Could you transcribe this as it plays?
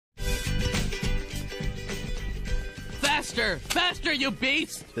Faster! Faster, you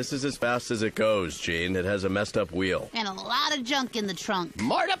beast! This is as fast as it goes, Gene. It has a messed up wheel. And a lot of junk in the trunk.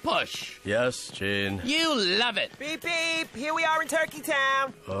 More to push! Yes, Gene. You love it! Beep, beep. Here we are in Turkey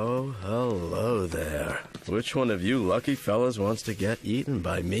Town. Oh, hello there. Which one of you lucky fellas wants to get eaten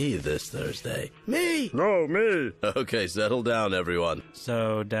by me this Thursday? Me! No, me! Okay, settle down, everyone.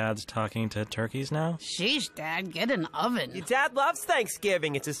 So, Dad's talking to turkeys now? Sheesh, Dad, get an oven. Your dad loves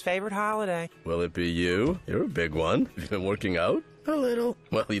Thanksgiving. It's his favorite holiday. Will it be you? You're a big one. Have you been working out? A little.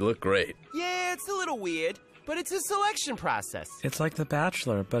 Well, you look great. Yeah, it's a little weird, but it's a selection process. It's like The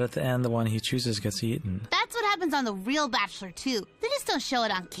Bachelor, but at the end, the one he chooses gets eaten. That's what happens on The Real Bachelor, too. They just don't show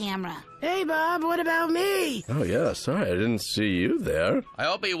it on camera. Hey, Bob, what about me? Oh, yeah, sorry, I didn't see you there. I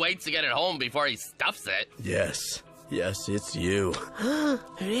hope he waits to get it home before he stuffs it. Yes. Yes, it's you.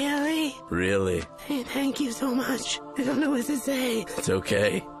 Really? Really. Hey, thank you so much. I don't know what to say. It's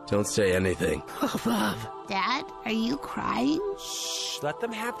okay. Don't say anything. Oh, Bob. Dad, are you crying? Shh, let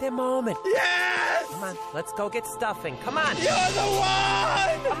them have their moment. Yes! Come on, let's go get stuffing. Come on. You're the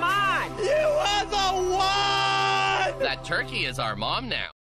one! Come on. You are the one! That turkey is our mom now.